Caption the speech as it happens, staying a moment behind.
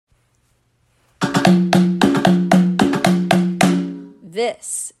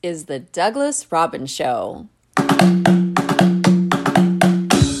This is the Douglas Robbins Show.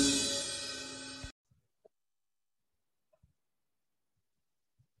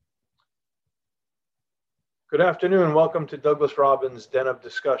 Good afternoon and welcome to Douglas Robbins' Den of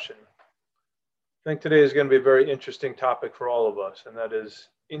Discussion. I think today is going to be a very interesting topic for all of us, and that is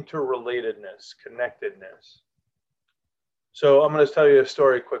interrelatedness, connectedness. So I'm going to tell you a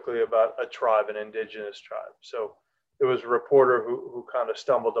story quickly about a tribe, an indigenous tribe. So there was a reporter who kind of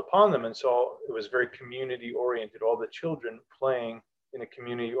stumbled upon them and saw it was very community-oriented, all the children playing in a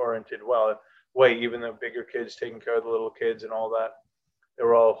community-oriented way, even the bigger kids taking care of the little kids and all that. They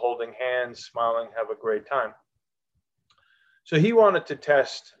were all holding hands, smiling, have a great time. So he wanted to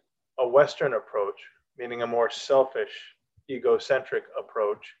test a Western approach, meaning a more selfish, egocentric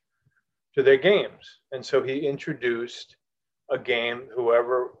approach to their games. And so he introduced a game,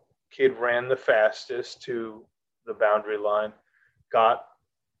 whoever kid ran the fastest to the boundary line got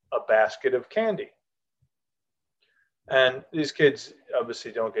a basket of candy. And these kids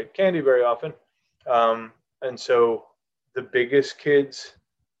obviously don't get candy very often. And so the biggest kids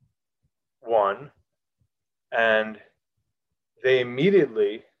won, and they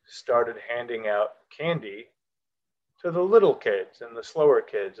immediately started handing out candy to the little kids and the slower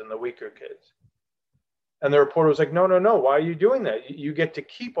kids and the weaker kids. And the reporter was like, no, why are you doing that? You get to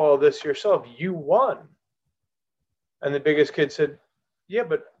keep all this yourself. You won. And the biggest kid said, yeah,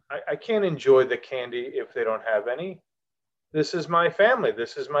 but I can't enjoy the candy if they don't have any. This is my family.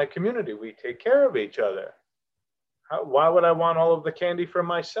 This is my community. We take care of each other. Why would I want all of the candy for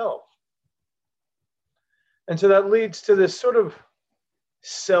myself? And so that leads to this sort of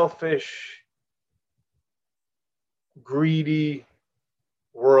selfish, greedy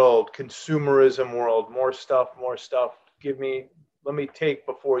world, consumerism world, more stuff, let me take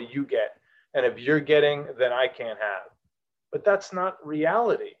before you get. And if you're getting, then I can't have. But that's not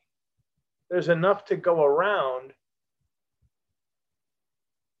reality. There's enough to go around,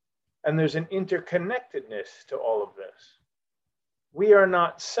 and there's an interconnectedness to all of this. We are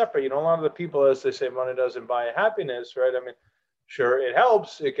not separate. A lot of the people, as they say, money doesn't buy happiness, right? I mean, sure, it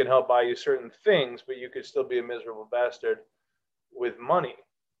helps. It can help buy you certain things, but you could still be a miserable bastard with money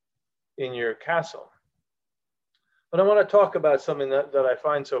in your castle. But I want to talk about something that I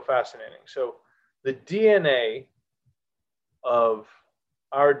find so fascinating. So the DNA of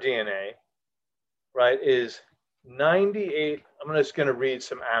our DNA, right, is 98. I'm just going to read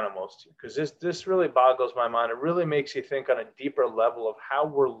some animals to you, because this really boggles my mind. It really makes you think on a deeper level of how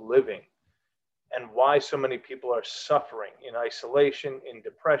we're living and why so many people are suffering in isolation, in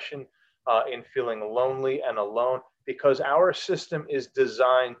depression, in feeling lonely and alone, because our system is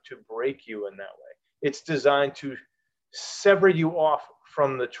designed to break you in that way. It's designed to sever you off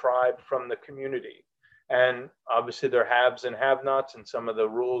from the tribe, from the community. And obviously there are haves and have-nots, and some of the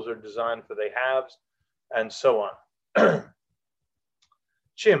rules are designed for the haves, and so on.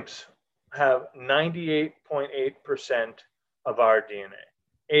 Chimps have 98.8% of our DNA.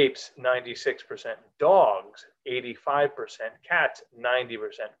 Apes, 96%. Dogs, 85%. Cats,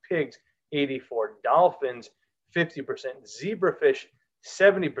 90%. Pigs, 84%. Dolphins, 50%. Zebrafish,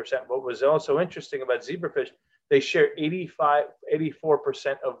 70%. What was also interesting about zebrafish, they share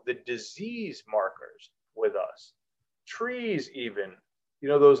 84% of the disease markers with us. Trees even,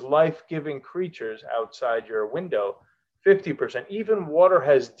 those life-giving creatures outside your window, 50%. Even water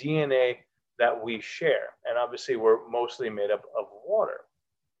has DNA that we share. And obviously we're mostly made up of water.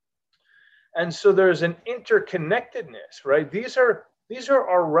 And so there's an interconnectedness, right? These are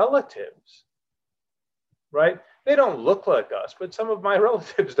our relatives, right? They don't look like us, but some of my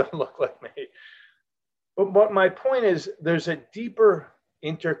relatives don't look like me. But my point is, there's a deeper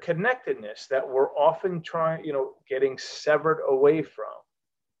interconnectedness that we're often getting severed away from.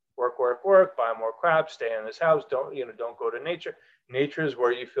 Work, buy more crap, stay in this house, don't go to nature. Nature is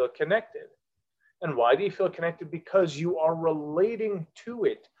where you feel connected. And why do you feel connected? Because you are relating to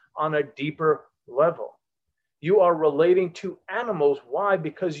it on a deeper level. You are relating to animals. Why?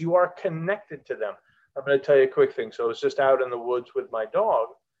 Because you are connected to them. I'm going to tell you a quick thing. So I was just out in the woods with my dog.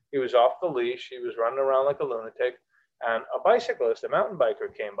 He was off the leash. He was running around like a lunatic. And a bicyclist, a mountain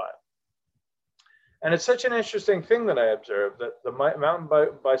biker, came by. And it's such an interesting thing that I observed, that the mountain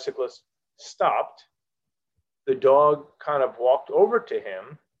bicyclist stopped. The dog kind of walked over to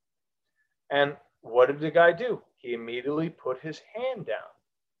him. And what did the guy do? He immediately put his hand down.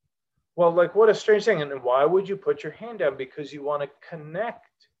 Well, what a strange thing. And why would you put your hand down? Because you want to connect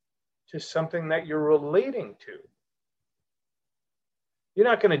to something that you're relating to. You're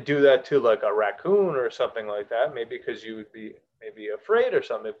not going to do that to a raccoon or something like that, maybe because you would be maybe afraid or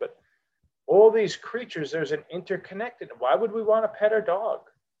something. But all these creatures, there's an interconnected. Why would we want to pet our dog?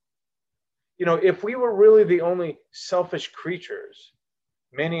 You know, if we were really the only selfish creatures,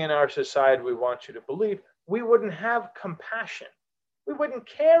 many in our society, we want you to believe, we wouldn't have compassion. We wouldn't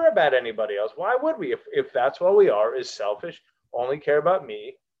care about anybody else. Why would we? If that's what we are, is selfish, only care about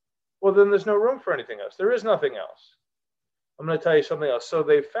me, well, then there's no room for anything else. There is nothing else. I'm going to tell you something else. So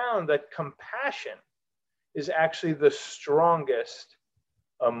they found that compassion is actually the strongest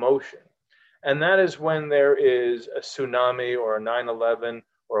emotion. And that is when there is a tsunami or a 9/11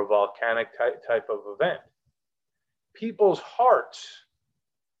 or a volcanic type of event. People's hearts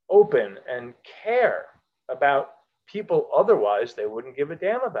open and care about people otherwise they wouldn't give a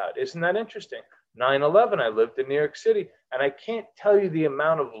damn about. Isn't that interesting? 9/11, I lived in New York City, and I can't tell you the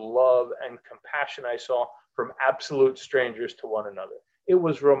amount of love and compassion I saw from absolute strangers to one another. It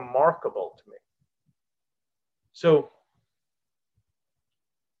was remarkable to me. So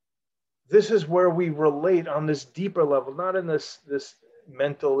this is where we relate on this deeper level, not in this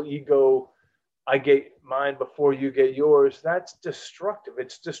mental ego, I get mine before you get yours. That's destructive.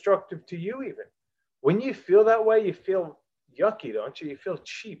 It's destructive to you even. When you feel that way, you feel yucky, don't you? You feel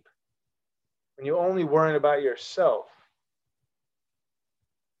cheap. When you're only worrying about yourself.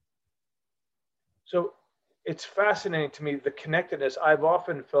 So it's fascinating to me, the connectedness. I've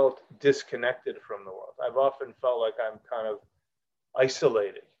often felt disconnected from the world. I've often felt like I'm kind of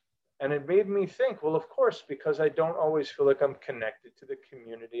isolated. And it made me think, well, of course, because I don't always feel like I'm connected to the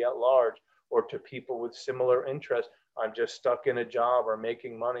community at large or to people with similar interests. I'm just stuck in a job or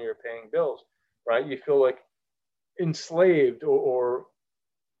making money or paying bills, right? You feel like enslaved or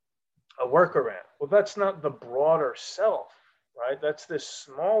a workaround. Well, that's not the broader self, right? That's this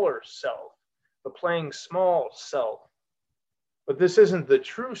smaller self, the playing small self. But this isn't the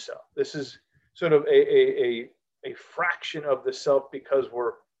true self. This is sort of a fraction of the self because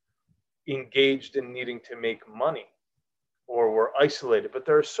we're engaged in needing to make money or we're isolated. But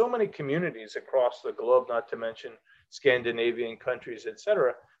there are so many communities across the globe, not to mention Scandinavian countries,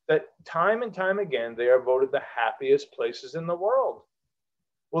 etc., that time and time again, they are voted the happiest places in the world.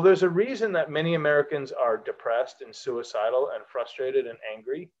 Well, there's a reason that many Americans are depressed and suicidal and frustrated and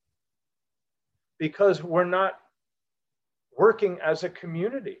angry, because we're not working as a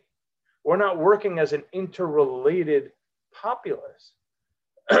community. We're not working as an interrelated populace.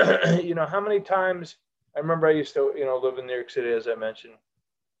 You know, how many times, I remember I used to, live in New York City, as I mentioned.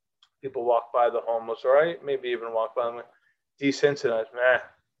 People walk by the homeless, or I maybe even walk by them, desensitized,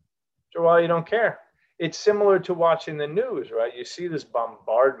 after a while you don't care. It's similar to watching the news, right? You see this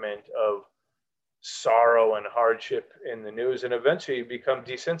bombardment of sorrow and hardship in the news, and eventually you become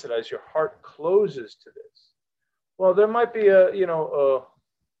desensitized. Your heart closes to this. Well, there might be a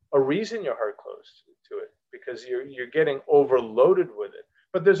reason your heart closed to it, because you're getting overloaded with it.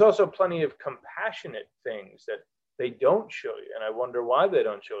 But there's also plenty of compassionate things that they don't show you, and I wonder why they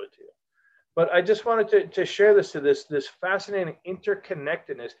don't show it to you. But I just wanted to share this to this fascinating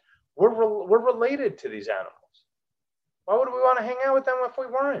interconnectedness. We're related to these animals. Why would we want to hang out with them if we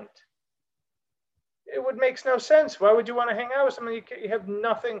weren't? It would make no sense. Why would you want to hang out with someone you have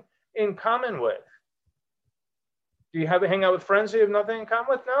nothing in common with? Do you hang out with friends you have nothing in common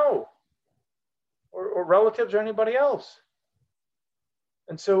with? No. Or relatives or anybody else.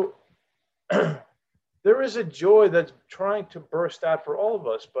 And so there is a joy that's trying to burst out for all of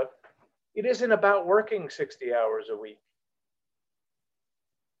us, but it isn't about working 60 hours a week.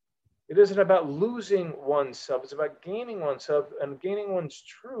 It isn't about losing oneself. It's about gaining oneself and gaining one's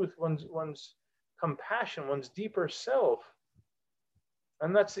truth, one's compassion, one's deeper self.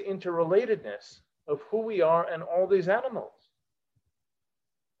 And that's the interrelatedness of who we are and all these animals.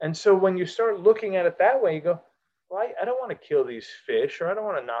 And so when you start looking at it that way, you go, well, I don't want to kill these fish, or I don't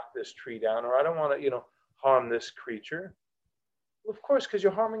want to knock this tree down, or I don't want to, harm this creature. Well, of course, because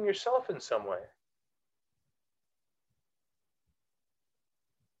you're harming yourself in some way.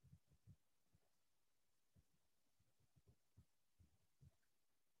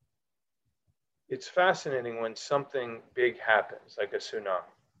 It's fascinating when something big happens, like a tsunami.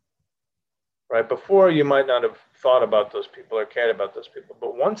 Right? Before, you might not have thought about those people or cared about those people.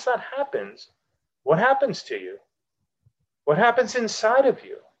 But once that happens, what happens to you? What happens inside of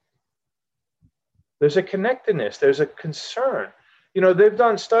you? There's a connectedness. There's a concern. They've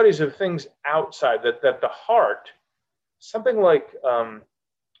done studies of things outside that the heart, something like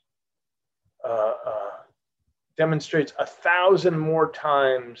demonstrates 1,000 more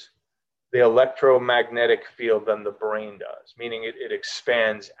times the electromagnetic field than the brain does, meaning it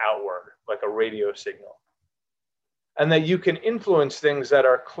expands outward like a radio signal. And that you can influence things that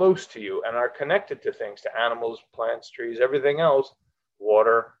are close to you and are connected to things, to animals, plants, trees, everything else,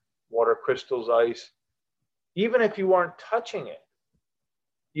 water, water crystals, ice. Even if you aren't touching it,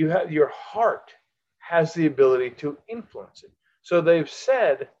 your heart has the ability to influence it. So they've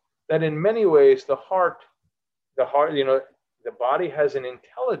said that in many ways, the body has an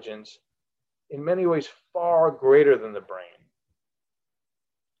intelligence in many ways far greater than the brain.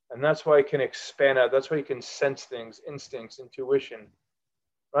 And that's why it can expand out. That's why you can sense things, instincts, intuition,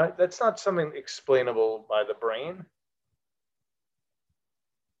 right? That's not something explainable by the brain.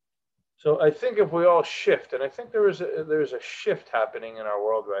 So I think if we all shift, and I think there's a shift happening in our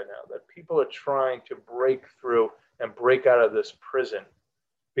world right now, that people are trying to break through and break out of this prison,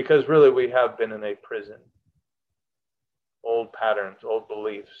 because really we have been in a prison. Old patterns, old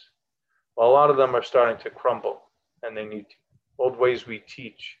beliefs. Well, a lot of them are starting to crumble, and they need to. Old ways we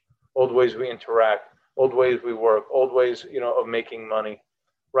teach, old ways we interact, old ways we work, old ways, of making money.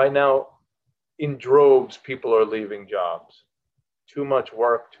 Right now, in droves, people are leaving jobs. Too much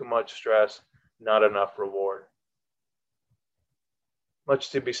work, too much stress, not enough reward. Much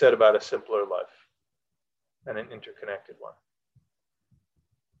to be said about a simpler life and an interconnected one.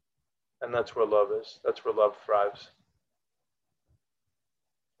 And that's where love is. That's where love thrives.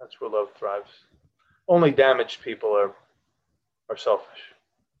 That's where love thrives. Only damaged people are selfish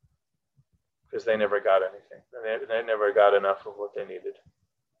because they never got anything. They never got enough of what they needed.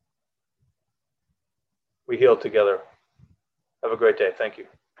 We heal together. Have a great day. Thank you.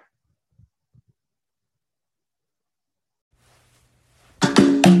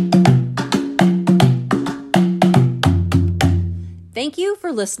 Thank you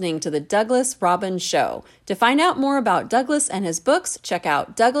for listening to The Douglas Robbins Show. To find out more about Douglas and his books, check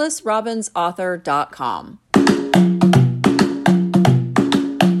out douglasrobbinsauthor.com.